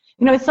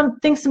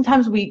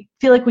sometimes we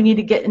feel like we need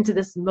to get into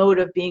this mode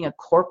of being a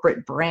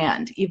corporate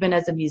brand, even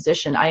as a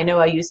musician. I know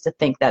I used to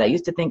think that. I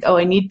used to think, oh,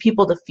 I need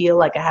people to feel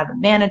like I have a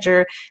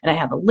manager and I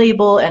have a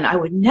label, and I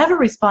would never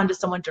respond to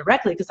someone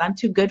directly because I'm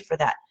too good for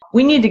that.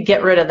 We need to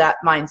get rid of that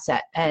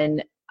mindset.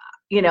 And,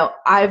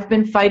 I've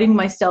been fighting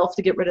myself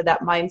to get rid of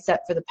that mindset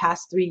for the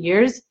past 3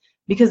 years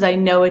because I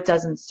know it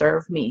doesn't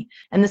serve me.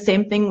 And the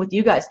same thing with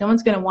you guys. No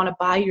one's going to want to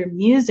buy your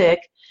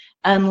music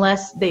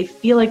unless they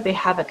feel like they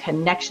have a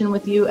connection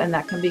with you, and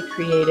that can be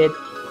created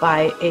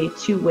by a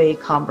two-way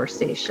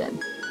conversation.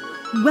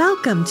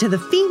 Welcome to the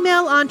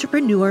Female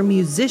Entrepreneur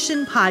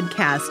Musician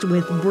Podcast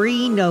with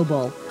Bree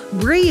Noble.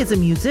 Bree is a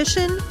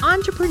musician,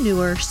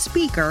 entrepreneur,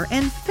 speaker,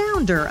 and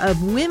founder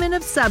of Women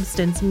of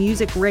Substance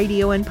Music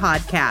Radio and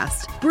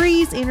Podcast.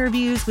 Bree's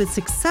interviews with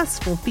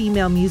successful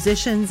female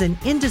musicians and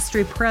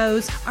industry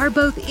pros are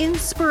both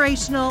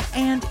inspirational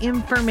and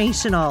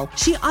informational.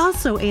 She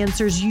also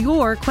answers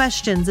your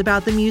questions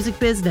about the music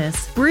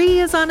business. Bree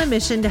is on a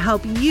mission to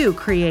help you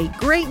create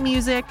great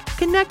music,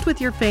 connect with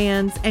your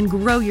fans, and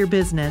grow your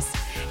business,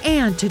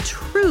 and to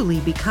truly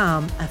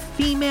become a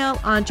female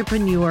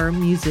entrepreneur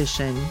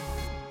musician.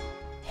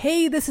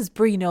 Hey, this is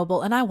Bree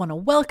Noble, and I want to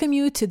welcome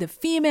you to the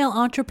Female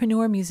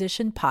Entrepreneur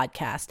Musician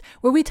Podcast,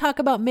 where we talk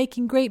about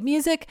making great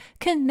music,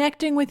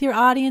 connecting with your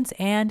audience,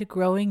 and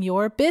growing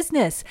your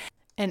business.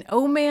 And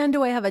oh man,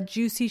 do I have a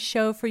juicy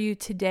show for you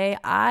today.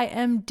 I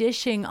am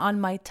dishing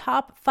on my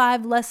top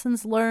 5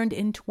 lessons learned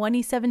in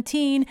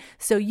 2017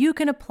 so you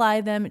can apply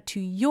them to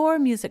your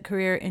music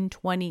career in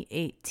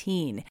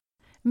 2018.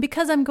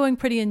 Because I'm going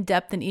pretty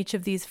in-depth in each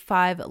of these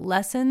 5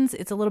 lessons,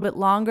 it's a little bit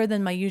longer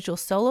than my usual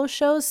solo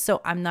shows, so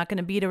I'm not going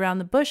to beat around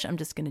the bush. I'm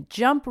just going to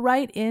jump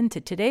right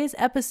into today's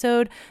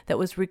episode that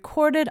was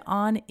recorded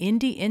on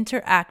Indie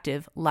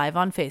Interactive live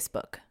on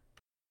Facebook.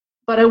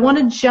 But I want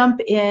to jump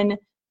in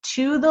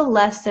to the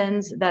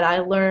lessons that I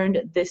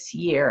learned this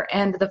year.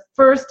 And the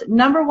first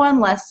number 1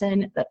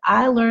 lesson that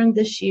I learned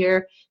this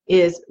year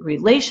is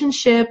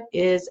relationship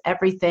is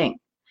everything.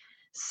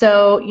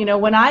 So,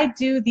 when I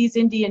do these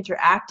indie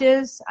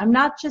interactives, I'm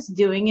not just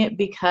doing it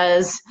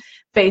because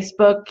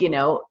Facebook,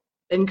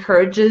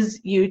 encourages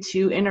you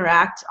to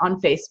interact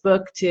on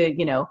Facebook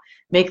to,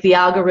 make the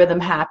algorithm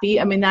happy.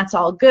 I mean, that's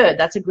all good.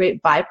 That's a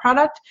great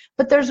byproduct,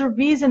 but there's a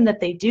reason that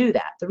they do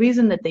that. The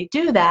reason that they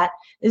do that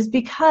is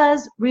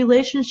because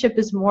relationship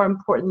is more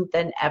important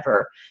than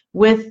ever.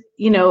 With,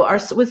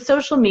 with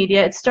social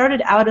media, it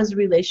started out as a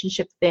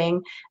relationship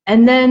thing,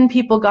 and then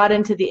people got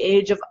into the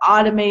age of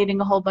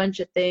automating a whole bunch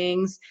of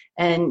things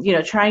and,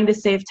 trying to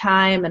save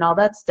time and all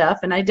that stuff.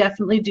 And I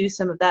definitely do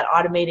some of that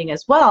automating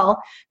as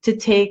well to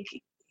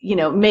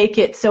make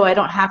it so I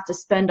don't have to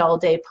spend all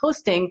day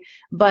posting,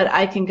 but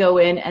I can go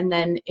in and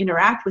then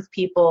interact with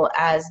people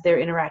as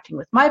they're interacting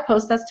with my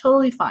posts. That's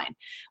totally fine.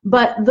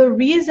 But the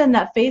reason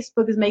that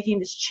Facebook is making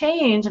this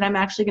change, and I'm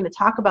actually going to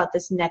talk about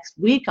this next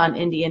week on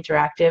Indie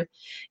Interactive,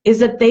 is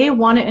that they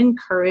want to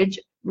encourage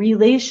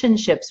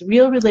relationships,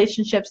 real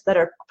relationships that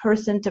are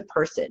person to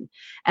person.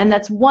 And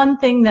that's one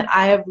thing that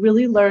I have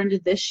really learned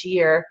this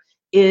year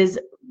is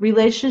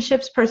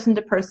relationships person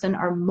to person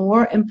are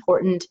more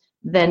important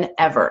than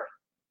ever.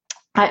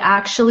 I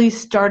actually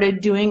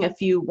started doing a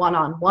few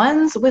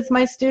one-on-ones with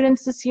my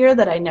students this year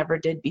that I never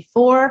did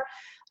before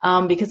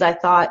because I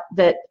thought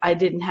that I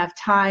didn't have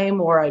time,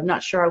 or I'm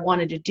not sure I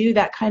wanted to do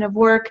that kind of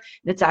work.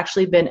 It's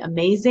actually been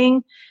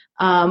amazing.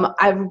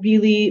 I've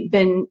really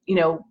been,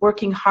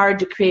 working hard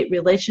to create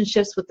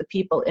relationships with the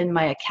people in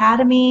my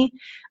academy.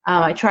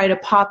 I try to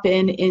pop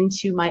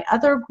into my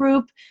other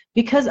group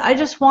because I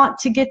just want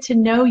to get to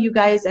know you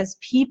guys as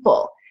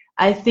people.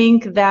 I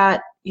think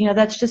that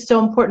that's just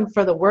so important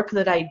for the work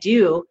that I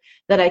do,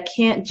 that I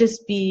can't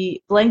just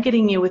be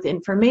blanketing you with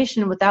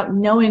information without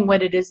knowing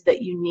what it is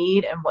that you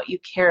need and what you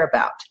care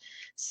about.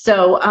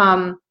 So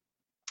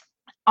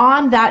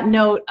on that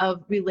note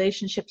of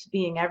relationships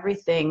being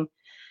everything,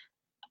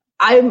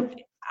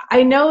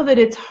 I know that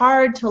it's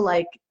hard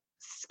to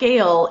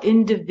scale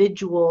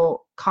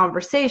individual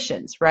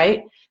conversations,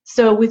 right?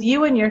 So with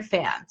you and your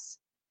fans,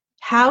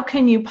 how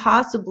can you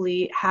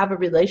possibly have a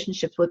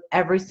relationship with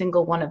every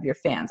single one of your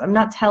fans? I'm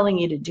not telling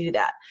you to do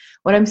that.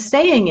 What I'm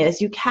saying is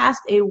you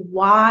cast a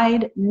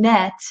wide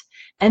net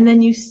and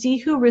then you see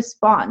who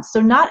responds.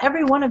 So not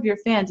every one of your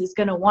fans is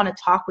going to want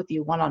to talk with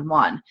you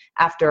one-on-one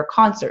after a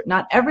concert.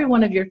 Not every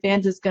one of your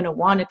fans is going to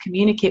want to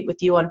communicate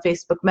with you on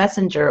Facebook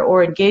Messenger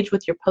or engage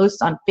with your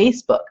posts on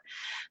Facebook.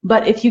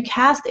 But if you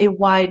cast a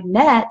wide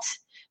net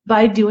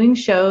by doing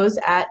shows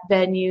at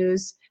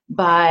venues,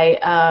 by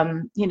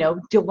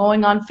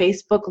going on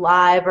Facebook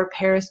Live or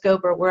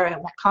Periscope or where a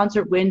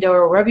concert window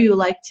or wherever you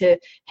like to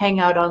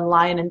hang out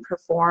online and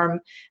perform,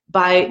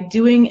 by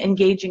doing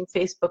engaging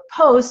Facebook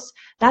posts,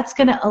 that's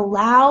going to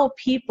allow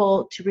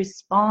people to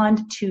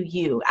respond to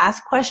you.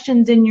 Ask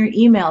questions in your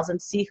emails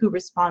and see who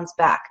responds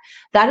back.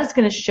 That is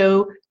going to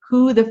show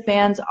who the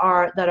fans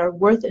are that are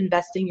worth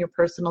investing your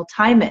personal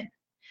time in.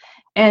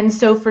 And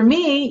so for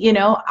me,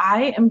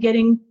 I am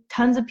getting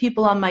tons of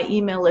people on my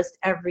email list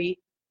every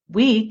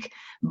week,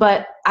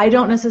 but I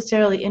don't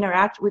necessarily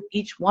interact with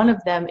each one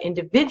of them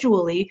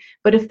individually.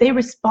 But if they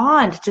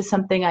respond to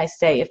something I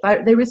say, if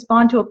they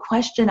respond to a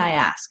question I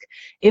ask,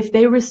 if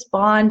they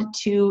respond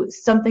to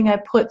something I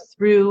put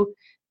through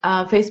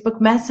Facebook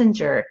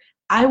Messenger,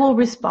 I will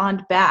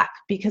respond back,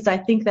 because I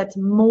think that's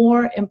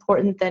more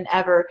important than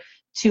ever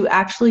to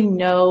actually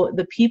know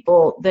the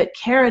people that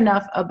care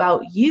enough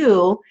about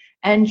you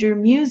and your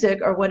music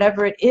or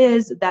whatever it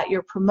is that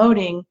you're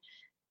promoting,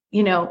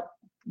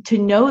 to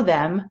know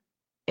them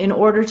in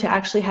order to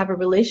actually have a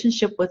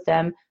relationship with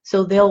them,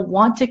 so they'll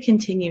want to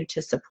continue to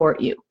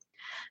support you.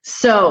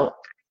 So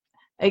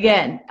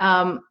again,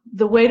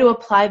 the way to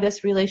apply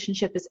this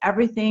relationship is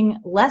everything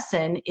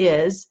lesson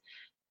is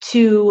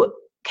to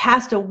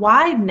cast a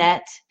wide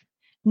net,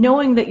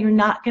 knowing that you're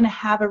not going to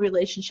have a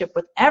relationship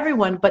with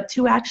everyone, but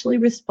to actually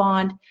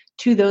respond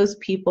to those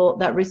people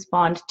that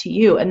respond to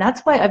you. And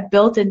that's why I've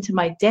built into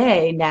my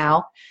day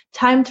now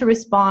time to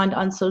respond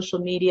on social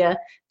media,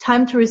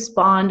 time to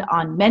respond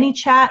on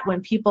ManyChat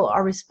when people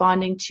are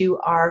responding to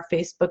our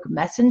Facebook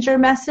Messenger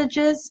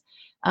messages,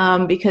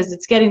 because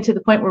it's getting to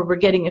the point where we're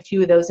getting a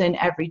few of those in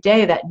every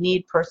day that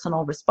need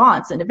personal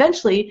response. And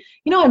eventually,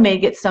 I may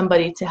get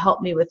somebody to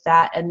help me with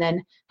that and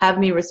then have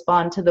me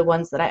respond to the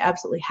ones that I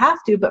absolutely have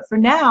to. But for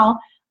now,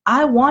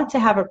 I want to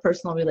have a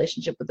personal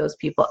relationship with those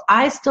people.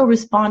 I still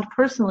respond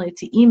personally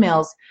to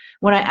emails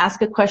when I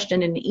ask a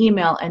question in the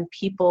email and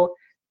people,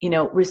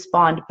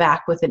 respond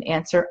back with an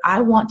answer.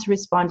 I want to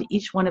respond to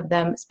each one of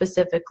them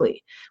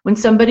specifically. When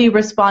somebody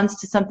responds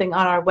to something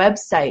on our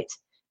website,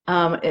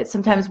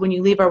 sometimes when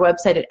you leave our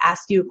website, it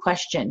asks you a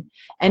question.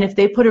 And if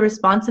they put a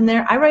response in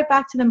there, I write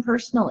back to them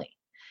personally.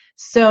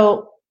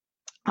 So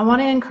I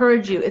want to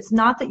encourage you. It's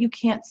not that you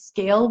can't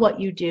scale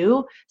what you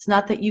do. It's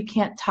not that you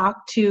can't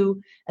talk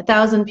to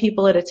 1,000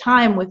 people at a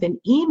time with an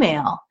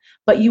email,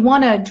 but you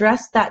want to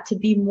address that to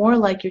be more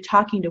like you're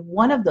talking to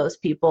one of those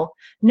people,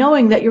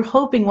 knowing that you're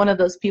hoping one of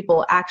those people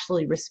will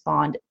actually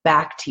respond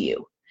back to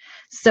you.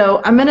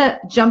 So I'm going to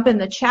jump in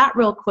the chat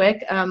real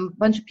quick. A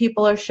bunch of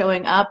people are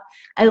showing up.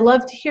 I'd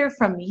love to hear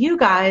from you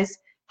guys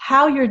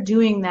how you're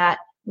doing that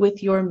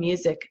with your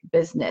music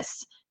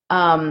business.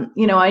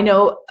 I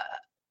know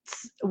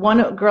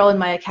one girl in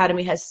my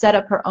academy has set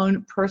up her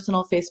own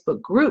personal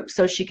Facebook group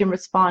so she can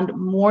respond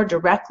more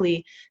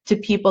directly to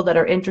people that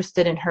are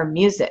interested in her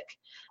music.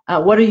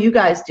 What are you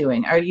guys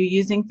doing? Are you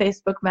using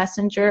Facebook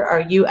Messenger?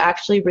 Are you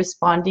actually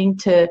responding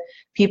to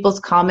people's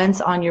comments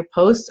on your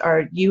posts?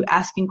 Are you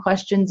asking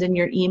questions in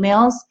your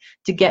emails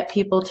to get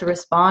people to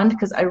respond?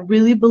 Because I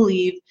really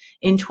believe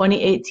in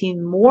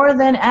 2018 more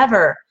than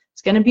ever,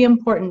 it's going to be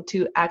important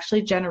to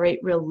actually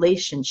generate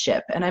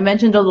relationship. And I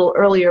mentioned a little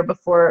earlier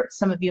before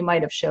some of you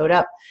might have showed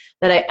up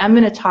that I am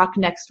going to talk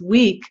next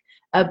week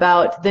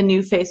about the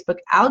new Facebook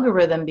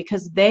algorithm,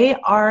 because they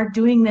are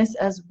doing this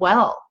as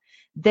well.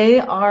 They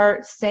are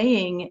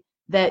saying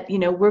that,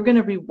 we're going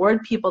to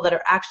reward people that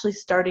are actually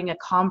starting a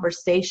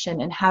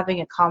conversation and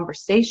having a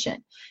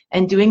conversation.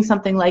 And doing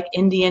something like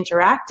Indie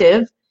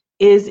Interactive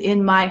is,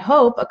 in my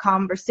hope, a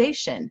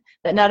conversation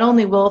that not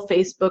only will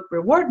Facebook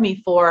reward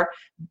me for,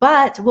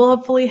 but will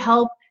hopefully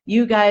help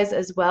you guys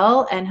as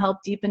well and help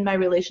deepen my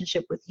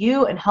relationship with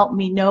you and help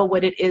me know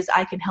what it is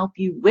I can help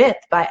you with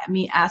by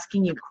me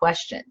asking you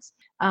questions.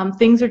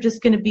 Things are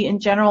just going to be, in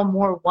general,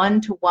 more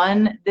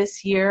one-to-one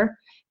this year.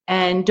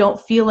 And don't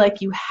feel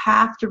like you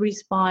have to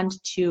respond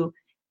to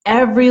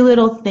every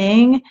little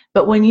thing.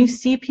 But when you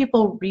see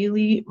people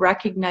really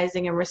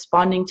recognizing and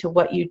responding to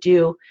what you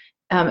do,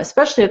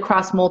 especially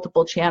across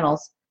multiple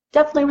channels,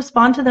 definitely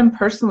respond to them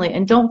personally.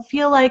 And don't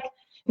feel like,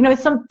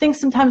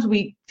 sometimes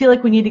we feel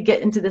like we need to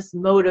get into this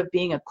mode of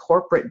being a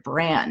corporate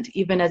brand,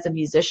 even as a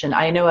musician.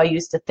 I know I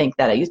used to think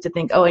that. I used to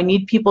think, I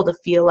need people to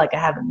feel like I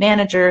have a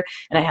manager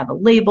and I have a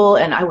label,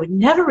 and I would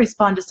never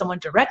respond to someone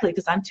directly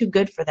because I'm too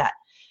good for that.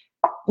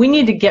 We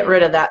need to get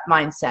rid of that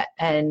mindset.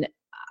 And,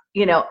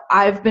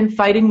 I've been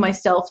fighting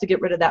myself to get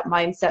rid of that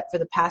mindset for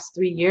the past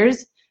 3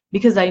 years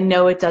because I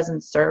know it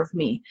doesn't serve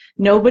me.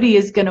 Nobody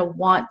is going to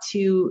want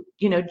to,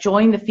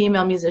 join the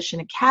Female Musician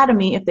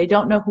Academy if they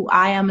don't know who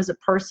I am as a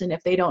person,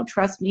 if they don't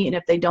trust me, and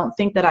if they don't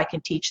think that I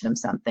can teach them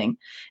something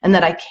and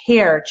that I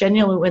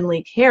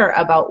genuinely care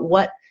about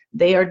what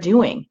they are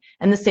doing.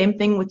 And the same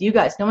thing with you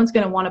guys. No one's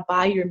going to want to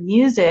buy your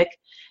music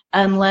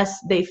unless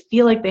they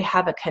feel like they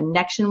have a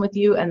connection with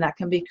you, and that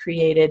can be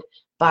created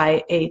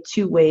by a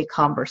two-way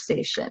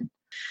conversation.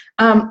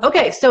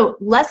 Okay, so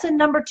lesson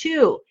number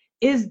 2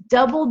 is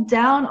double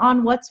down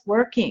on what's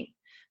working.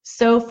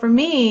 So for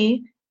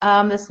me,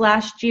 this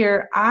last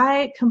year,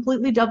 I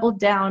completely doubled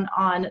down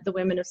on the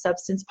Women of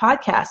Substance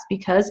podcast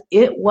because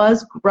it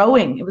was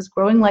growing. It was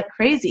growing like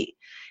crazy.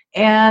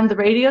 And the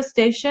radio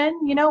station,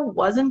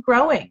 wasn't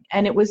growing.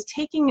 And it was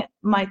taking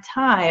my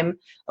time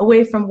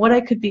away from what I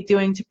could be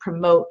doing to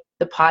promote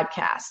the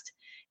podcast.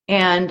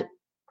 And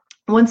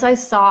once I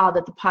saw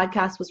that the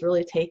podcast was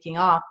really taking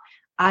off,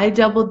 I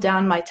doubled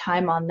down my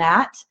time on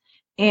that.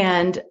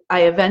 And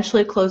I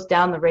eventually closed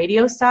down the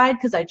radio side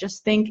because I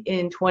just think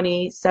in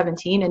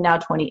 2017 and now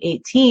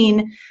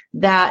 2018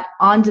 that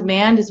on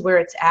demand is where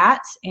it's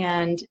at.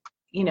 And,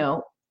 you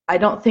know, I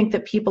don't think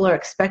that people are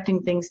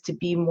expecting things to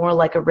be more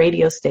like a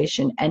radio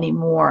station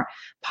anymore.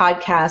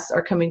 Podcasts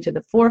are coming to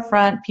the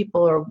forefront.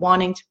 People are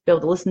wanting to be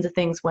able to listen to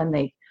things when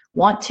they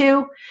want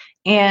to.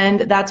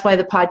 And that's why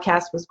the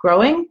podcast was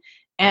growing.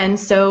 And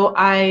so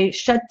I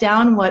shut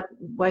down what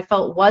I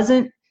felt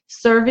wasn't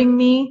serving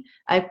me.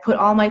 I put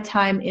all my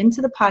time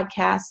into the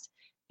podcast,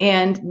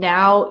 and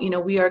now, you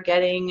know, we are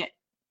getting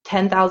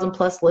 10,000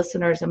 plus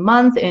listeners a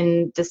month.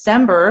 In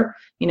December,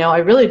 you know, I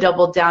really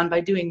doubled down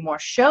by doing more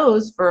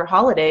shows for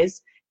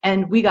holidays,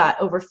 and we got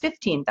over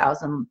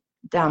 15,000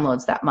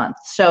 downloads that month.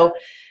 So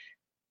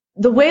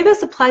the way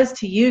this applies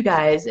to you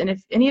guys, and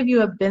if any of you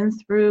have been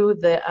through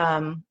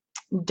the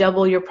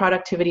double your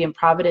productivity and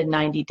profit in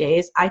 90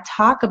 days, I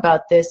talk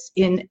about this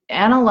in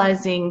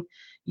analyzing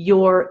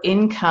your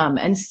income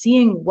and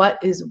seeing what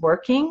is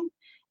working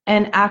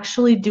and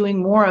actually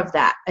doing more of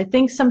that. I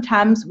think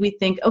sometimes we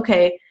think,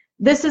 okay,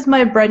 this is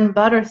my bread and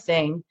butter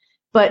thing,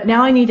 but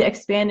now I need to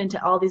expand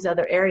into all these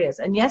other areas.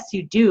 And yes,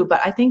 you do, but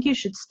I think you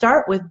should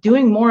start with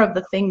doing more of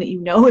the thing that you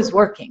know is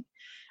working,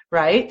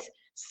 right?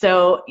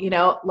 So, you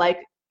know, like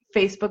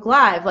Facebook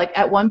Live, like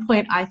at one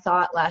point I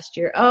thought last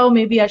year, oh,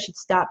 maybe I should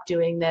stop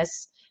doing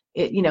this.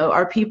 You know,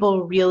 are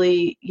people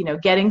really, you know,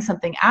 getting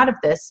something out of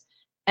this?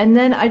 And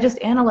then I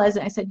just analyzed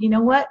it. I said, you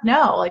know what?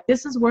 No, like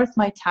this is worth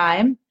my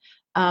time.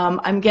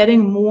 I'm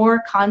getting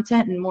more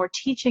content and more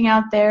teaching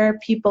out there.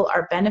 People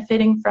are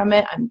benefiting from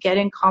it. I'm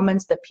getting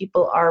comments that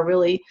people are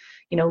really,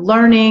 you know,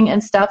 learning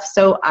and stuff.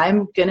 So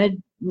I'm going to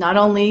not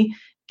only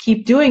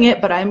keep doing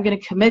it, but I'm going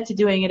to commit to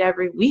doing it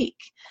every week.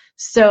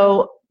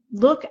 So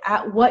look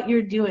at what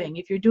you're doing.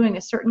 If you're doing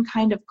a certain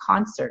kind of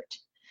concert,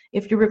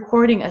 if you're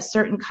recording a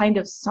certain kind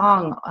of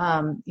song,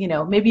 you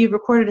know, maybe you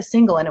recorded a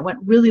single and it went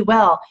really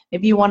well.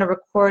 Maybe you want to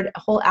record a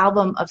whole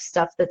album of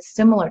stuff that's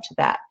similar to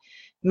that.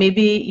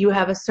 Maybe you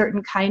have a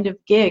certain kind of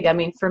gig. I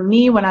mean, for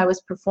me, when I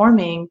was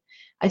performing,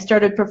 I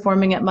started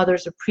performing at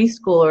mothers of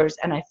preschoolers,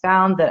 and I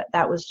found that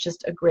that was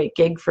just a great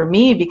gig for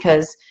me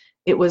because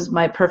it was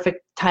my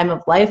perfect time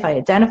of life. I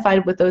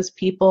identified with those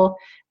people.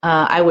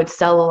 I would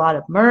sell a lot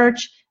of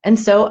merch. And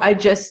so I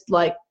just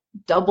like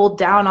doubled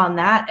down on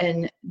that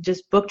and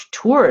just booked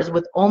tours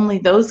with only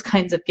those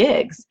kinds of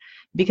gigs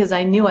because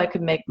I knew I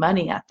could make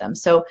money at them.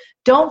 So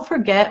don't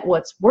forget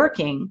what's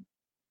working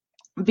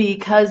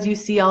because you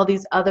see all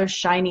these other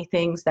shiny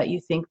things that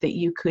you think that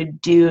you could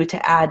do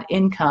to add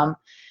income.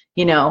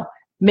 You know,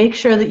 make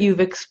sure that you've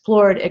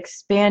explored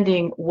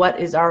expanding what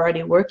is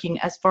already working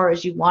as far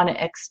as you want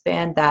to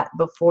expand that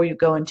before you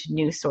go into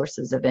new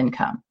sources of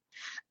income.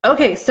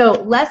 Okay, so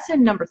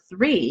lesson number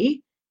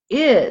 3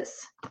 is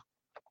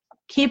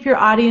keep your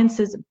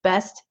audience's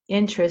best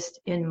interest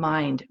in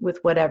mind with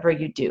whatever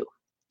you do.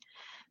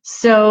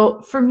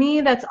 So for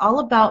me, that's all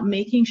about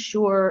making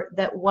sure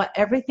that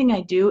everything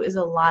I do is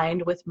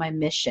aligned with my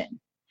mission.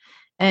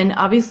 And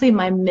obviously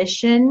my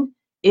mission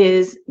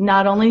is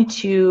not only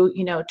to,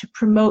 you know, to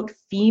promote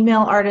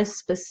female artists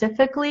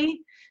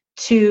specifically,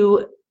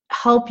 to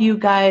help you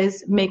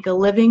guys make a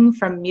living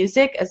from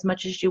music as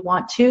much as you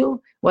want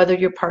to, whether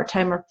you're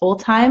part-time or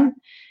full-time,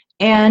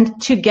 and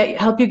to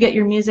help you get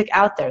your music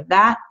out there.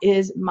 That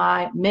is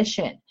my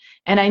mission.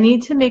 And I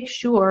need to make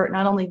sure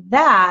not only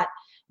that,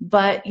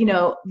 but, you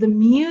know, the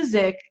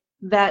music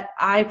that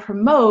I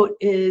promote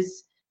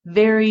is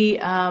very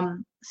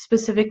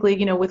specifically,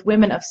 you know, with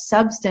women of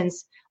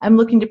substance, I'm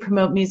looking to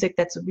promote music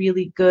that's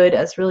really good,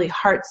 that's really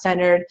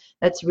heart-centered,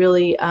 that's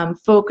really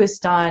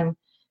focused on,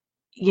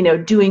 you know,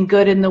 doing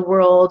good in the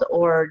world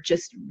or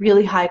just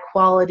really high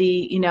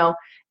quality. You know,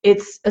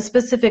 it's a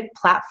specific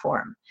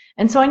platform.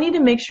 And so I need to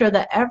make sure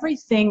that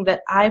everything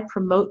that I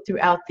promote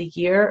throughout the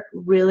year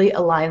really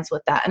aligns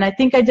with that. And I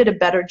think I did a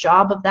better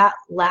job of that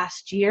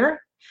last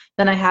year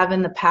than I have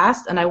in the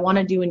past, and I want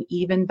to do an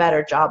even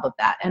better job of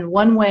that. And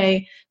one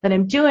way that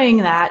I'm doing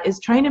that is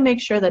trying to make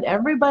sure that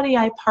everybody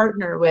I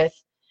partner with,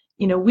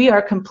 you know, we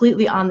are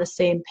completely on the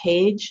same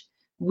page.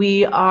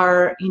 We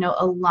are, you know,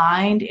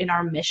 aligned in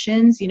our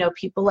missions. You know,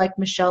 people like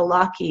Michelle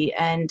Lockie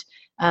and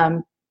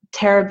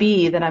Tara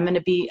B, that I'm going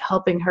to be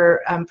helping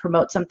her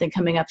promote something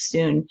coming up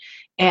soon,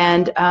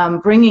 and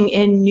bringing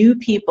in new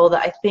people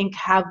that I think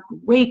have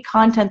great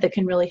content that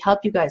can really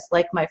help you guys,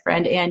 like my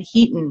friend Ann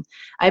Heaton.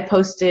 I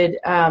posted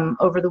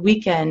over the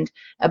weekend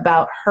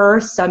about her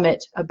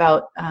summit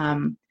about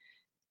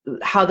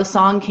how the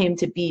song came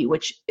to be,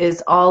 which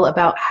is all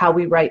about how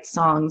we write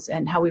songs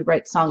and how we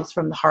write songs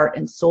from the heart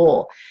and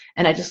soul.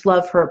 And I just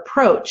love her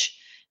approach.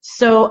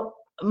 So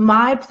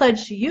my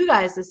pledge to you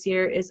guys this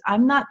year is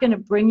I'm not going to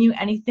bring you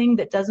anything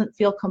that doesn't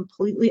feel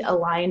completely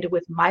aligned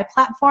with my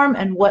platform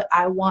and what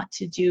I want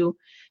to do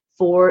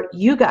for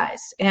you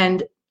guys.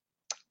 And,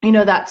 you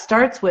know, that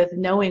starts with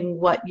knowing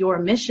what your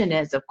mission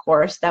is, of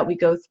course, that we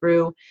go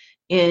through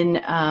in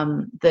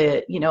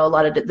the, you know, a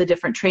lot of the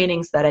different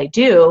trainings that I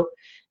do,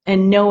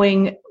 and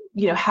knowing,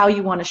 you know, how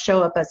you want to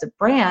show up as a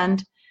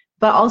brand.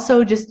 but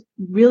also just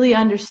really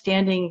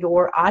understanding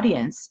your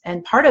audience.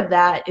 And part of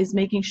that is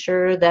making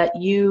sure that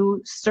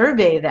you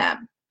survey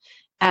them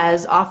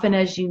as often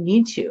as you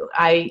need to.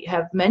 I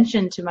have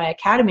mentioned to my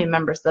Academy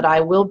members that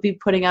I will be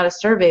putting out a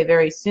survey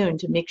very soon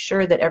to make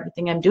sure that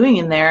everything I'm doing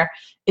in there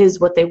is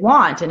what they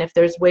want, and if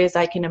there's ways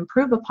I can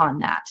improve upon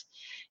that.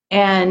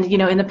 And,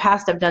 in the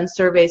past, I've done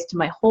surveys to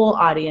my whole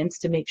audience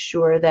to make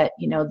sure that,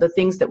 the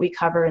things that we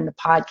cover in the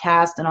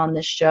podcast and on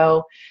this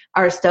show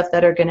are stuff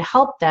that are going to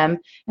help them.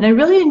 And I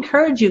really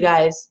encourage you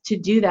guys to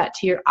do that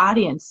to your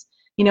audience.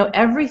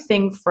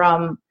 Everything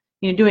from,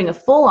 doing a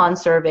full-on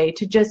survey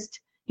to just,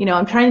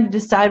 I'm trying to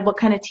decide what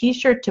kind of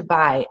t-shirt to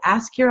buy.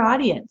 Ask your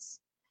audience.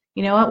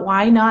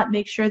 Why not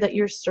make sure that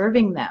you're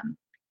serving them?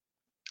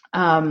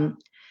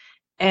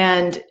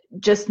 And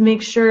just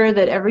make sure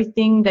that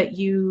everything that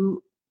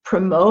you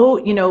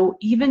promote,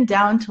 even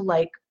down to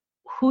like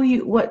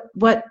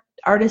what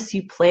artists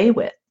you play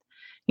with,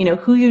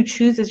 who you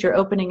choose as your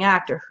opening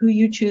act or who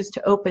you choose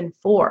to open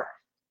for.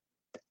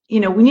 We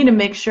need to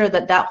make sure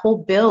that that whole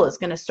bill is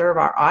going to serve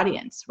our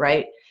audience,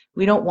 right?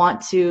 We don't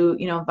want to,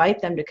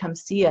 invite them to come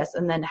see us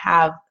and then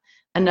have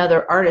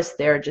another artist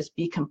there just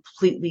be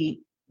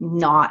completely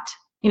not,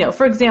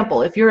 for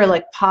example, if you're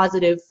like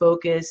positive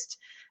focused,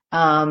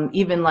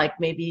 even like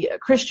maybe a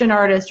Christian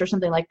artist or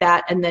something like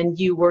that, and then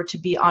you were to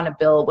be on a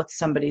bill with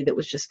somebody that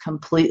was just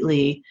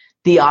completely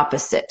the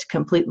opposite,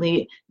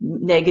 completely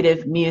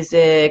negative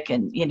music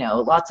and,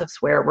 lots of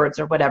swear words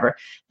or whatever,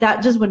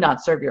 that just would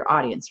not serve your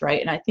audience,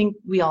 right? And I think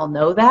we all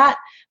know that,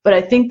 but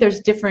I think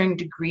there's differing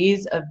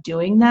degrees of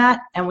doing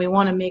that, and we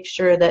want to make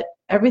sure that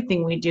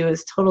everything we do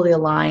is totally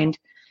aligned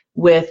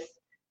with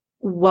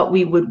what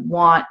we would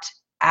want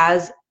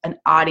as an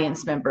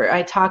audience member.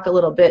 I talk a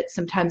little bit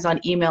sometimes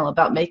on email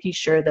about making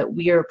sure that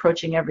we are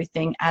approaching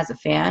everything as a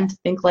fan, to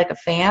think like a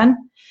fan.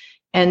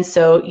 And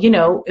so,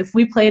 if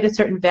we play at a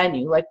certain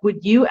venue, like, would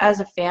you as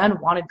a fan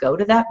want to go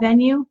to that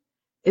venue?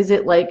 Is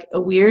it like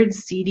a weird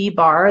seedy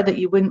bar that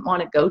you wouldn't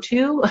want to go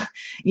to?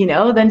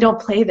 Then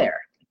don't play there.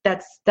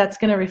 That's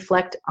going to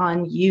reflect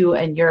on you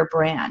and your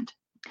brand.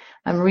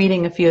 I'm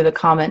reading a few of the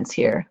comments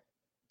here.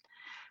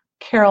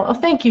 Carol, oh,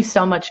 thank you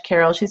so much,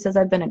 Carol. She says,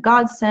 I've been a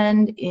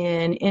godsend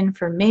in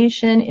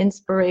information,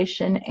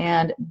 inspiration,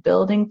 and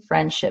building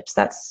friendships.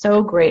 That's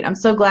so great. I'm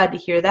so glad to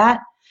hear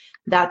that.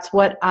 That's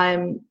what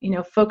I'm,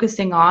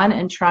 focusing on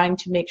and trying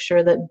to make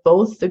sure that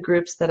both the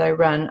groups that I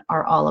run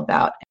are all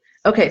about.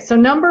 Okay, so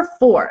number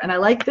 4, and I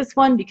like this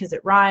one because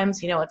it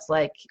rhymes. It's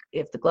like,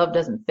 if the glove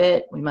doesn't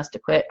fit, we must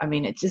acquit. I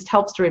mean, it just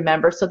helps to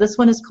remember. So this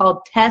one is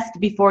called Test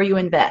Before You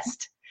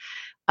Invest.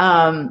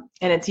 And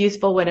it's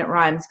useful when it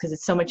rhymes because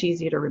it's so much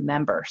easier to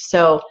remember.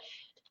 So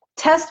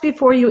test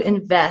before you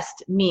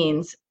invest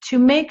means to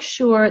make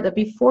sure that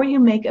before you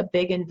make a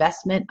big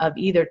investment of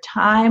either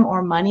time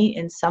or money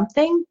in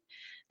something,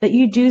 that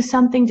you do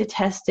something to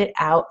test it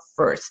out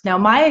first. Now,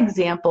 my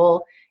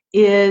example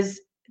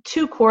is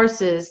 2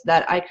 courses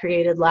that I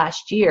created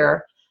last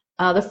year.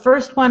 The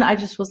first one, I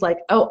just was like,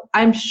 oh,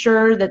 I'm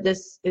sure that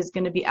this is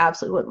going to be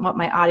absolutely what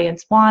my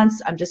audience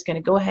wants. I'm just going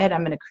to go ahead.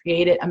 I'm going to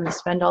create it. I'm going to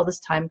spend all this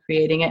time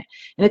creating it.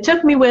 And it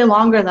took me way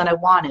longer than I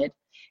wanted.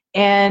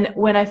 And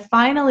when I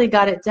finally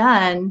got it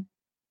done,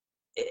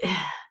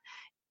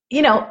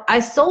 I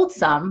sold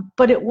some,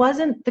 but it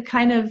wasn't the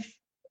kind of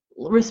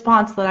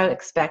response that I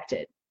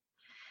expected.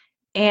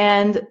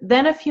 And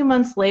then a few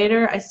months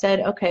later, I said,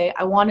 okay,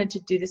 I wanted to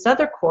do this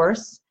other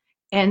course.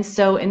 And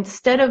so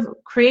instead of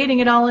creating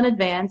it all in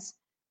advance,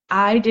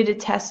 I did a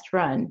test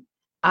run.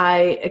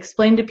 I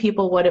explained to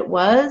people what it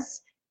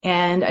was,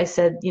 and I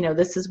said,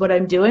 this is what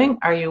I'm doing.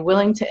 Are you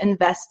willing to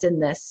invest in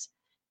this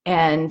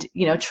and,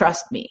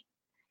 trust me?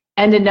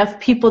 And enough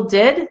people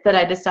did that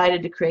I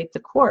decided to create the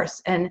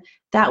course. And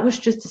that was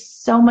just a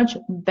so much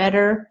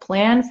better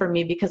plan for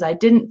me because I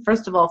didn't,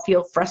 first of all,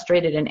 feel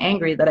frustrated and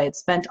angry that I had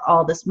spent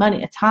all this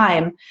money,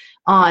 time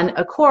on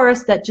a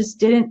course that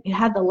just it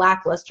had the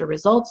lackluster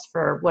results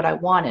for what I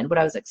wanted, what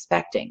I was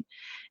expecting.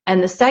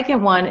 And the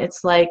second one,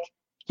 it's like,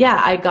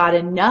 yeah, I got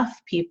enough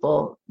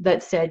people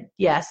that said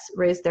yes,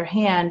 raised their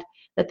hand,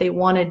 that they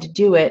wanted to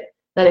do it,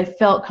 that I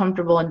felt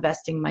comfortable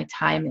investing my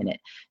time in it.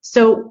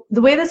 So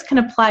the way this can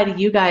apply to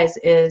you guys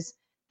is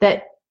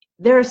that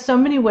there are so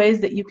many ways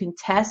that you can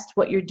test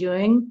what you're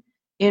doing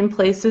in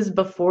places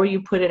before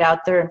you put it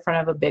out there in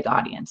front of a big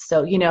audience.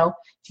 So, if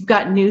you've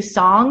got new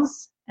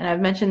songs, and I've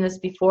mentioned this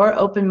before,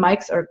 open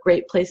mics are a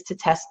great place to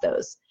test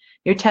those.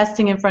 You're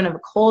testing in front of a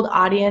cold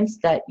audience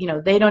that,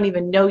 they don't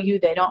even know you,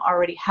 they don't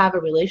already have a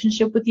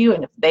relationship with you,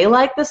 and if they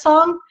like the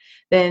song,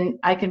 then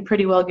I can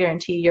pretty well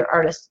guarantee your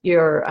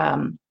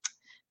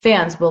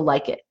fans will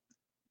like it.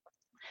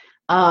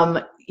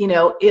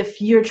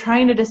 If you're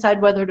trying to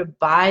decide whether to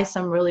buy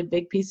some really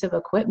big piece of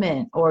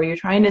equipment, or you're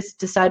trying to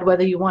decide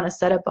whether you want to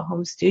set up a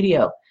home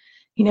studio,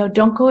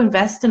 don't go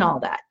invest in all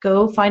that.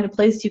 Go find a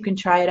place you can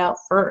try it out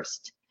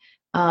first.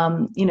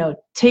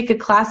 Take a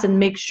class and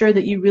make sure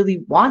that you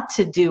really want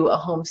to do a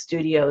home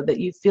studio, that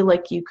you feel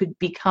like you could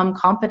become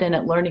competent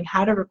at learning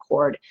how to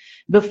record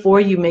before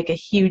you make a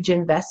huge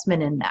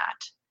investment in that.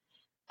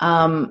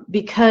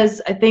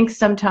 because I think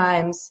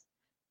sometimes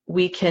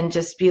we can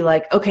just be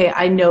like, okay,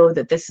 I know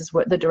that this is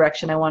what the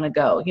direction I want to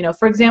go.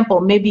 For example,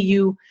 maybe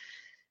you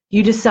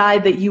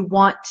decide that you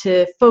want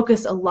to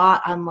focus a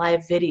lot on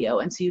live video,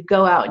 and so you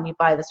go out and you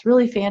buy this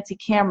really fancy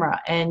camera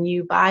and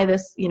you buy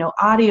this,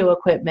 audio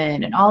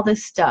equipment and all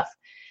this stuff.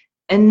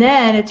 And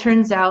then it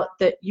turns out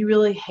that you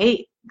really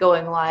hate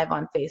going live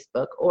on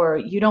Facebook, or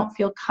you don't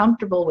feel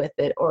comfortable with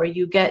it, or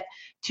you get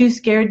too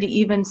scared to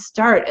even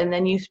start, and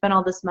then you spend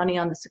all this money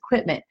on this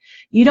equipment.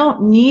 You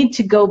don't need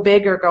to go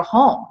big or go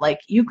home. Like,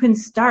 you can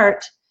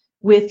start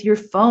with your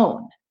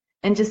phone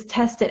and just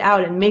test it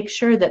out and make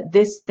sure that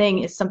this thing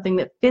is something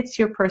that fits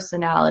your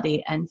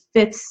personality and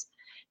fits,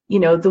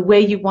 the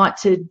way you want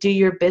to do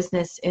your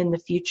business in the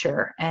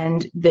future,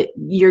 and that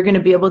you're going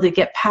to be able to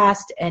get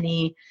past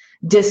any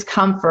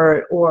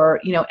discomfort or,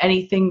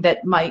 anything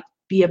that might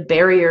be a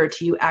barrier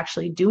to you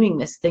actually doing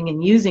this thing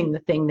and using the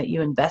thing that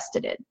you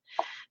invested in.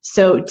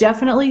 So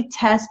definitely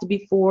test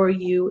before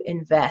you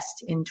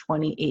invest in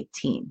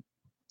 2018.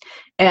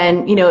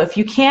 And, if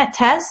you can't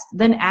test,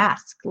 then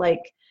ask. Like,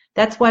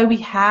 that's why we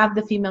have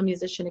the Female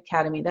Musician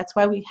Academy. That's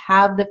why we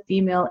have the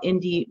Female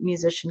Indie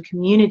Musician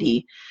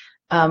Community,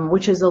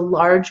 which is a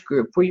large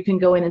group where you can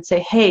go in and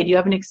say, hey, do you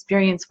have an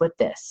experience with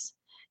this?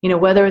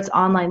 Whether it's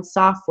online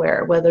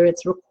software, whether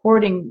it's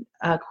recording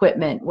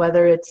equipment,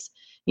 whether it's,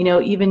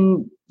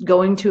 even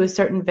going to a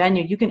certain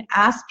venue, you can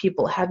ask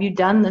people, have you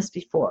done this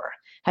before?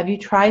 Have you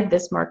tried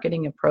this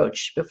marketing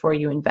approach before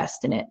you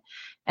invest in it?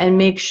 And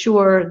make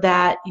sure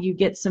that you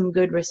get some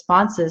good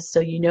responses so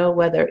you know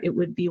whether it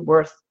would be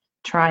worth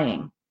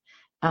trying.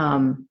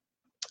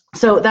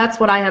 So that's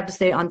what I have to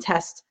say on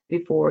test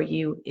before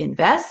you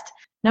invest.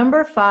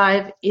 Number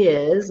 5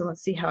 is, and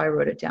let's see how I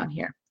wrote it down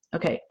here.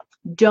 Okay,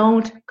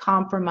 don't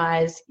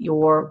compromise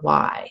your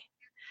why.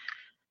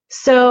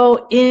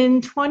 So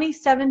in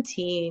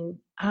 2017,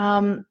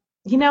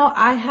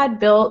 I had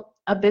built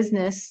a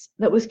business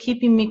that was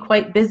keeping me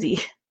quite busy.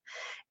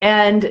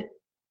 And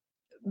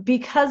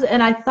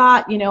I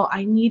thought,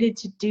 I needed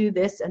to do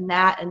this and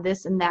that and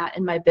this and that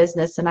in my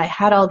business. And I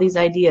had all these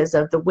ideas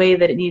of the way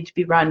that it needed to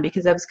be run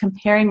because I was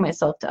comparing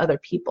myself to other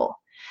people.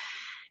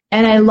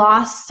 And I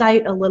lost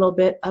sight a little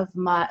bit of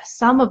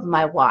some of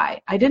my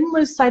why. I didn't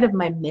lose sight of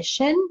my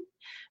mission,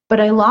 but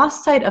I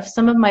lost sight of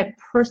some of my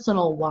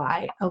personal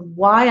why, of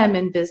why I'm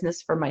in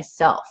business for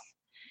myself.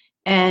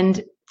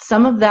 And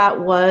some of that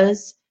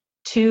was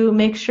to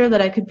make sure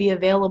that I could be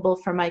available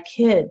for my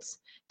kids,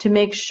 to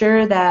make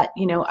sure that,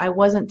 I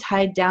wasn't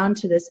tied down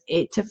to this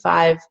 8 to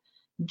 5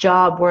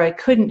 job where I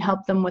couldn't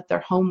help them with their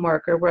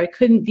homework, or where I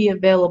couldn't be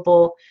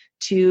available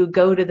to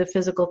go to the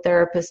physical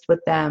therapist with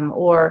them,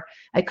 or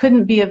I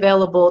couldn't be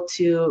available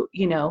to,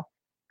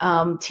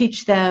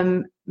 teach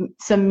them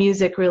some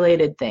music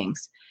related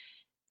things.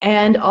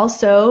 And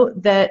also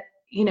that,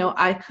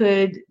 I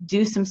could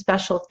do some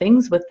special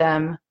things with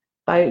them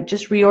by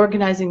just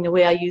reorganizing the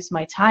way I use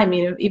my time.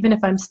 Even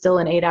if I'm still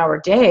an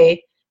 8-hour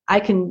day, I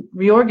can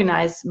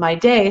reorganize my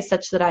day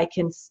such that I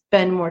can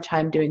spend more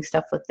time doing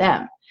stuff with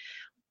them.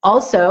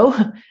 Also,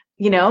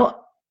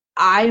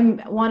 I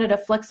wanted a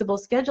flexible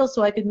schedule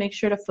so I could make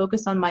sure to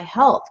focus on my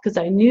health, because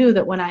I knew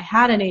that when I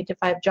had an 8 to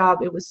 5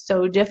 job, it was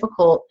so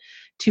difficult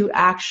to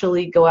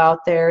actually go out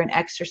there and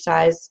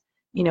exercise,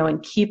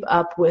 and keep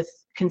up with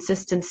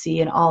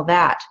consistency and all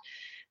that.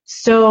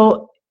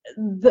 So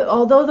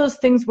although those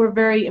things were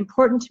very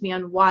important to me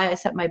on why I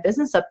set my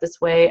business up this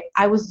way,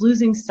 I was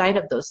losing sight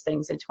of those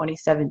things in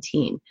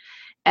 2017.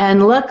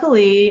 And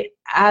luckily,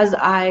 as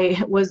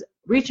I was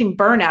reaching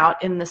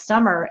burnout in the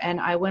summer and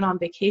I went on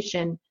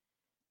vacation,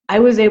 I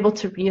was able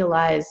to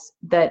realize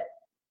that,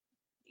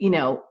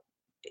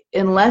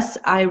 unless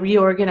I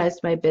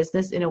reorganized my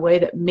business in a way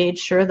that made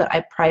sure that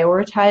I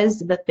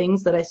prioritized the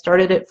things that I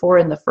started it for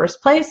in the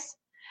first place,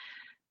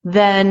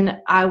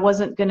 then I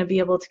wasn't going to be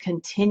able to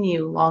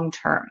continue long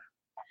term.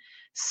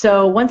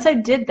 So once I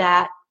did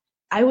that,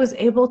 I was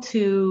able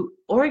to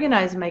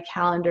organize my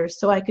calendar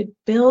so I could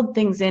build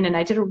things in, and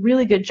I did a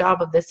really good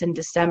job of this in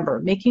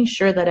December, making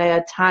sure that I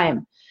had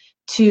time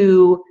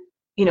to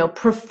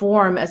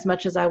perform as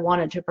much as I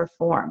wanted to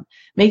perform,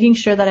 making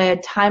sure that I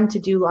had time to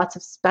do lots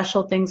of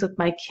special things with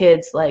my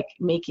kids, like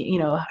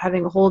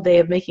having a whole day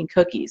of making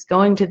cookies,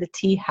 going to the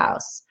tea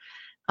house,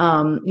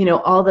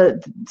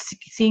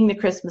 seeing the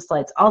Christmas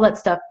lights, all that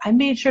stuff. I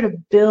made sure to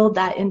build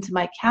that into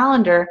my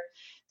calendar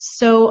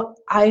so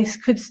I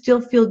could still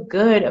feel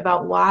good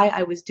about why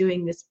I was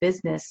doing this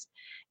business.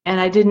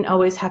 And I didn't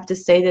always have to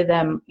say to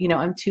them,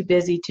 I'm too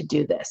busy to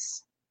do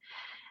this.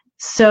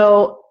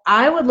 So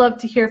I would love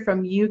to hear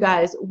from you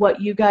guys what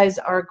you guys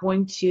are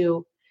going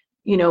to,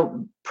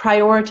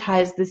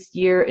 prioritize this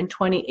year in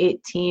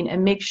 2018,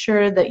 and make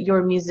sure that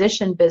your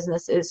musician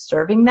business is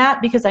serving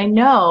that, because I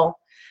know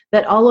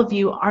that all of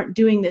you aren't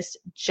doing this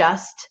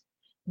just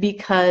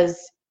because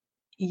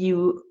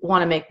you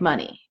want to make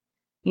money.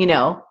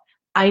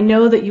 I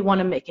know that you want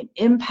to make an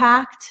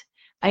impact.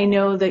 I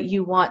know that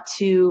you want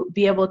to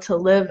be able to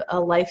live a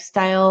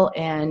lifestyle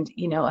and,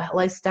 a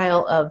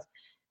lifestyle of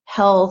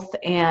health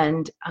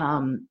and,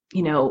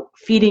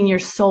 feeding your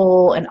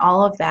soul and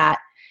all of that.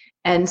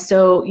 And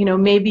so,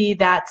 maybe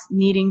that's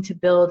needing to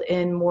build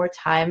in more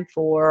time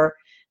for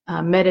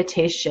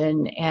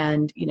meditation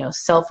and,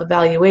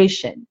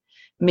 self-evaluation.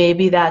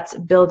 Maybe that's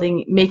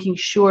making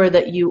sure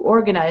that you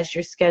organize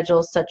your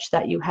schedule such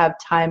that you have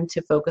time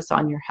to focus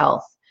on your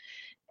health.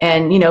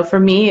 And, for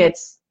me,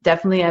 it's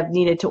definitely I've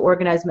needed to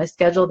organize my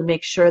schedule to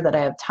make sure that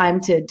I have time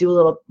to do a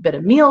little bit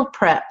of meal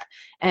prep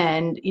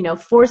and,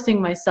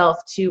 forcing myself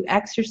to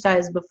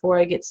exercise before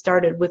I get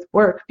started with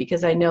work,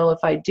 because I know if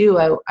I do,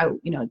 I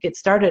get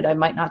started, I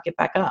might not get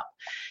back up.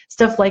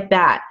 Stuff like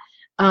that.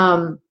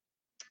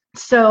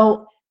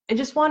 So I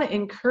just want to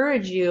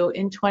encourage you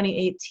in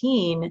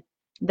 2018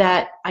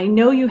 that I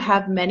know you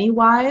have many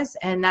whys,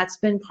 and that's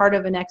been part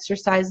of an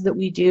exercise that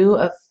we do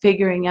of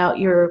figuring out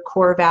your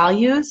core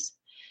values,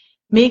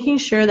 making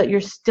sure that you're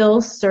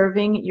still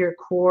serving your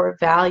core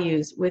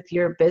values with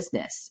your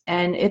business.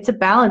 And it's a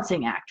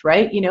balancing act,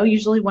 right?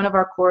 Usually one of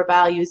our core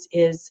values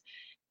is,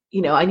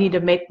 I need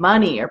to make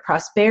money or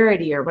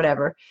prosperity or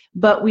whatever,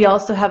 but we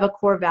also have a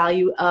core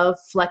value of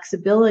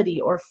flexibility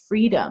or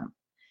freedom,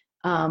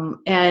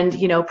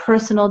 and,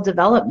 personal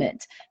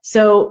development.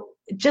 So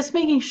just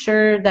making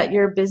sure that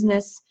your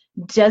business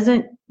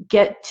doesn't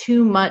get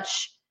too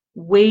much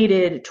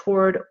weighted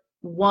toward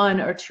one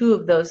or two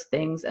of those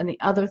things and the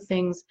other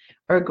things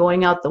are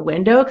going out the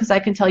window, because I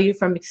can tell you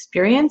from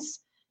experience,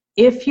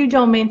 if you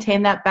don't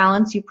maintain that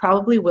balance, you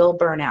probably will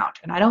burn out.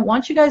 And I don't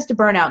want you guys to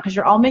burn out, because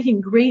you're all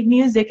making great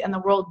music and the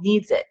world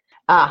needs it.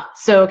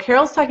 So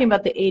Carol's talking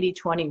about the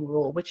 80-20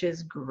 rule, which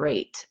is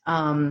great.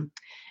 And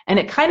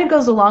it kind of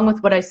goes along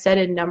with what I said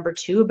in number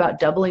 2 about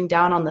doubling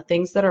down on the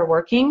things that are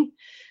working.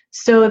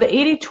 So the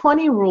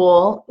 80-20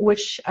 rule,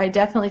 which I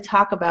definitely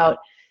talk about,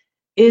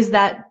 is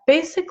that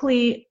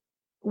basically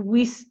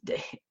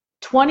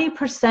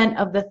 20%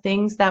 of the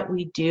things that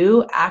we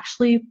do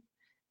actually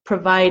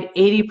provide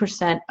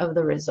 80% of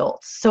the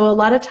results. So a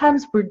lot of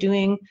times we're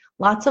doing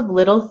lots of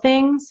little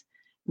things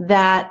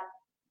that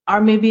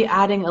are maybe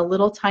adding a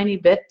little tiny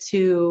bit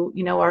to,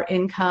 our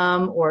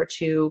income or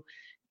to,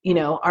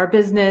 our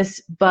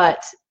business,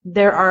 but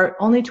there are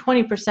only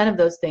 20% of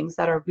those things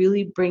that are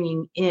really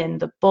bringing in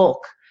the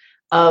bulk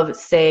of,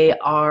 say,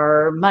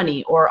 our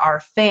money or our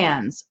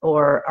fans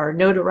or our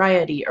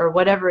notoriety or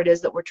whatever it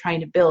is that we're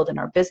trying to build in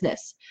our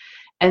business.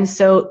 And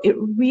so it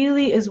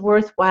really is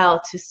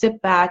worthwhile to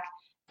sit back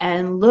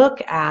and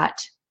look at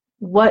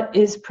what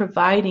is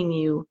providing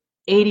you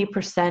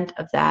 80%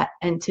 of that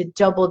and to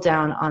double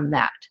down on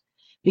that,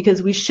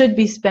 because we should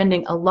be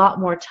spending a lot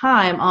more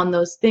time on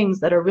those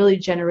things that are really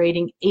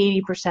generating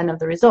 80% of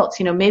the results.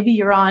 Maybe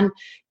you're on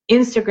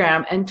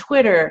Instagram and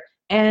Twitter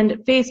and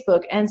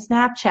Facebook and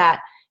Snapchat,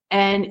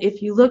 and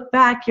if you look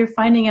back, you're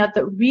finding out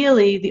that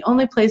really the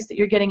only place that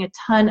you're getting a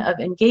ton of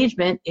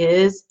engagement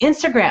is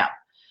Instagram.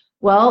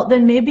 Well,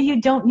 then maybe you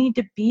don't need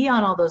to be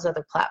on all those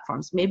other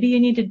platforms. Maybe you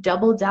need to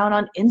double down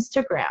on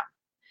Instagram.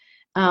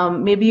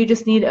 Maybe you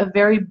just need a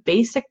very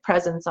basic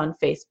presence on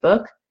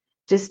Facebook,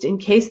 just in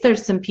case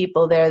there's some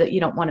people there that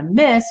you don't want to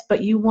miss,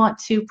 but you want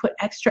to put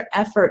extra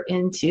effort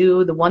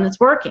into the one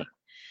that's working,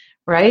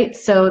 right?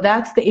 So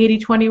that's the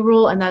 80-20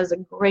 rule, and that is a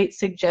great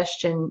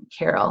suggestion,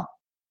 Carol.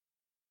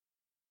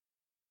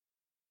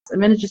 I'm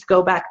going to just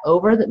go back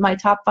over my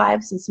top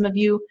 5 since some of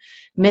you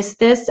missed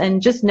this,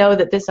 and just know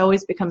that this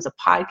always becomes a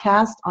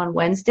podcast on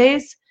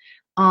Wednesdays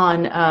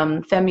on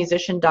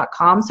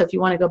FEMmusician.com. So if you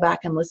want to go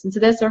back and listen to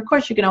this, or of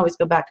course you can always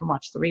go back and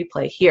watch the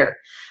replay here.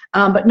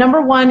 But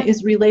number 1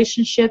 is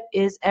relationship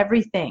is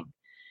everything.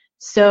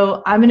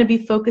 So I'm going to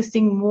be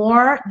focusing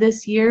more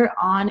this year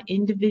on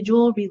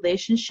individual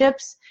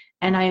relationships,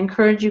 and I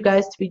encourage you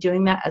guys to be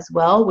doing that as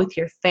well with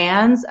your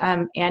fans.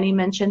 Annie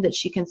mentioned that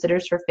she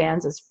considers her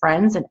fans as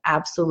friends, and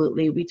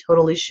absolutely, we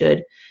totally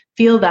should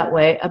feel that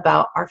way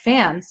about our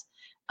fans.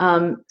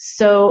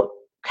 So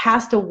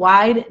cast a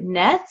wide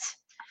net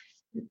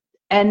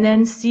and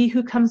then see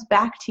who comes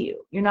back to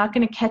you. You're not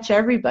going to catch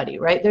everybody,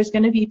 right? There's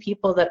going to be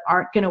people that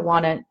aren't going to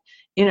want to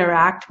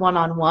interact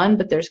one-on-one,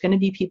 but there's going to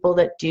be people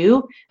that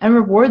do, and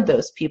reward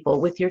those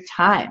people with your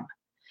time.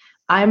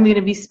 I'm going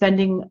to be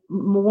spending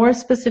more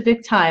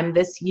specific time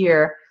this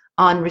year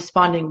on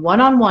responding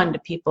one-on-one to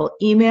people,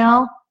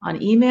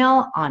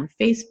 on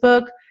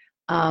Facebook,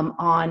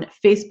 on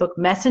Facebook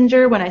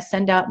Messenger when I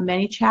send out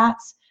many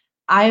chats.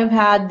 I have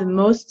had the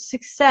most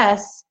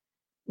success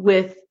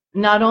with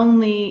not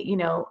only,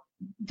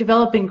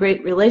 developing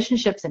great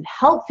relationships and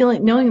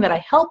knowing that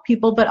I help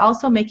people, but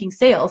also making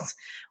sales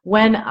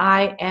when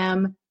I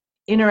am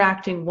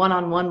interacting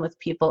one-on-one with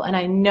people. And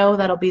I know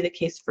that'll be the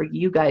case for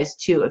you guys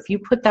too. If you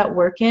put that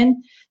work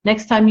in,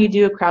 next time you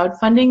do a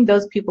crowdfunding,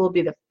 those people will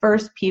be the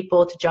first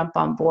people to jump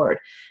on board.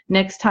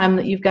 Next time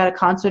that you've got a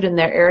concert in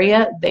their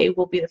area, they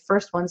will be the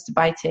first ones to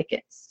buy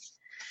tickets.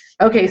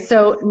 Okay,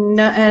 so,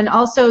 and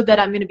also that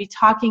I'm going to be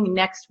talking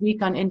next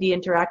week on Indie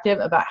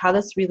Interactive about how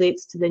this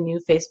relates to the new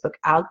Facebook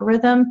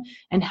algorithm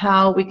and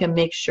how we can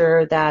make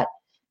sure that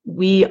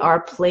we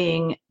are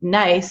playing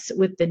nice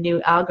with the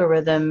new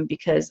algorithm,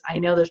 because I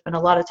know there's been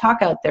a lot of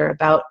talk out there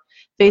about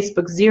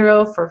Facebook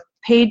Zero for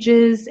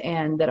pages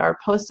and that our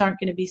posts aren't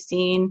going to be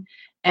seen.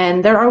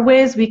 And there are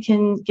ways we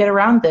can get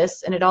around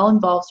this, and it all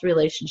involves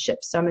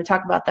relationships. So I'm going to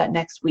talk about that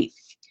next week.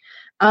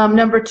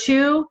 Number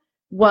 2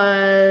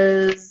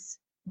 was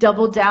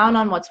double down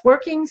on what's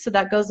working. So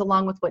that goes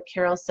along with what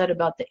Carol said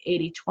about the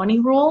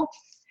 80-20 rule.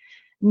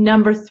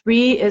 Number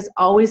 3 is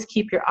always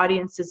keep your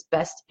audience's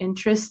best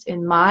interest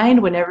in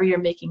mind whenever you're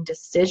making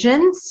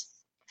decisions.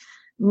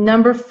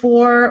 Number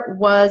 4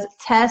 was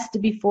test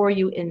before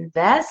you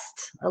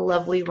invest, a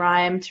lovely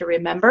rhyme to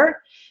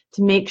remember,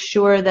 to make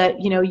sure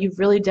that you've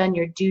really done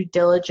your due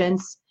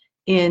diligence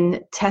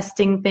in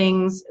testing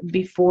things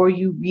before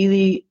you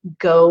really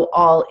go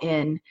all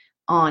in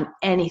on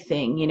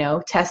anything.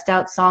 Test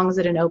out songs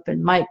at an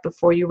open mic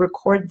before you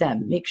record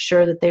them. Make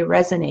sure that they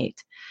resonate,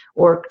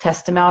 or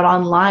test them out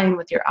online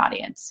with your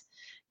audience.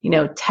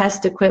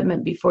 Test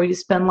equipment before you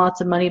spend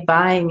lots of money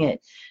buying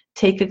it.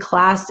 Take a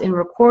class in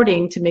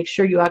recording to make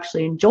sure you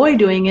actually enjoy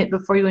doing it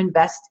before you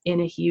invest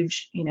in a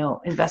huge,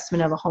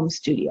 investment of a home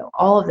studio.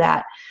 All of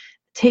that.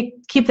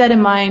 Keep that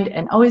in mind,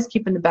 and always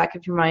keep in the back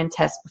of your mind,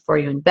 test before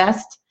you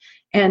invest.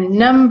 And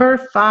number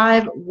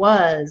 5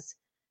 was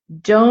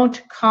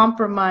don't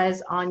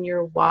compromise on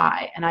your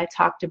why. And I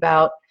talked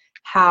about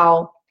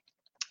how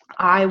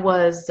I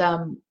was,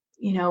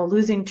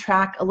 losing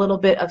track a little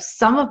bit of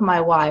some of my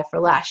why for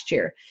last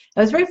year.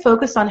 I was very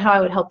focused on how I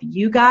would help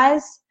you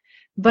guys,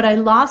 but I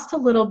lost a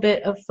little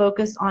bit of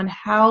focus on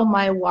how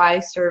my why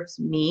serves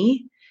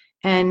me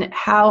and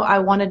how I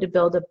wanted to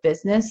build a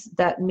business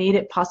that made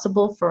it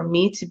possible for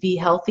me to be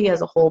healthy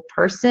as a whole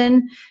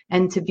person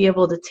and to be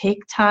able to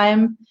take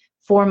time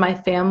for my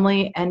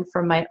family and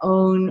for my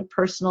own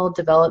personal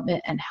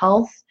development and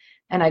health.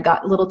 And I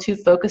got a little too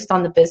focused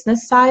on the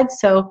business side.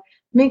 So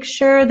make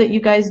sure that you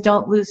guys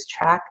don't lose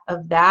track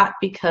of that,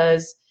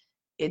 because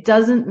it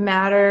doesn't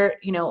matter,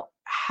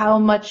 how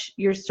much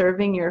you're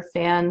serving your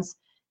fans.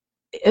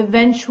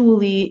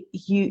 Eventually,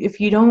 if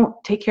you don't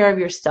take care of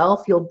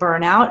yourself, you'll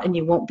burn out and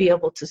you won't be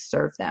able to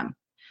serve them.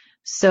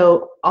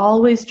 So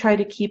always try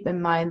to keep in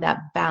mind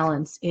that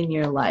balance in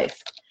your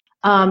life.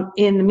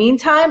 In the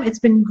meantime, it's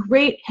been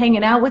great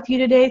hanging out with you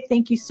today.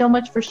 Thank you so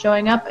much for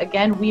showing up.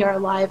 Again, we are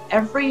live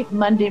every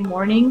Monday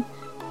morning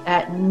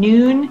at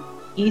noon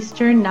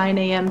Eastern, 9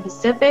 a.m.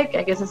 Pacific.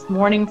 I guess it's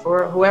morning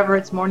for whoever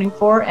it's morning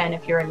for, and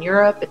if you're in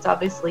Europe, it's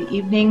obviously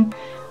evening.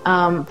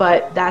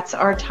 But that's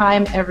our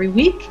time every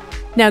week.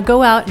 Now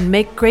go out and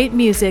make great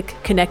music,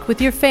 connect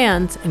with your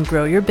fans, and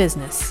grow your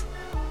business.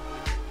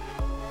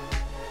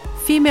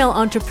 Female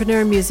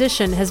Entrepreneur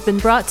Musician has been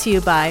brought to you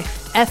by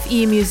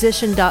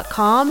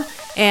FEMusician.com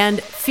and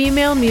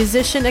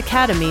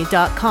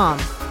FemaleMusicianAcademy.com.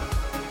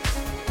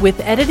 With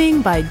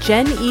editing by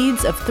Jen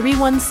Eads of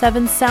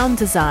 317 Sound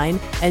Design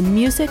and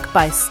music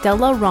by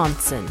Stella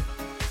Ronson.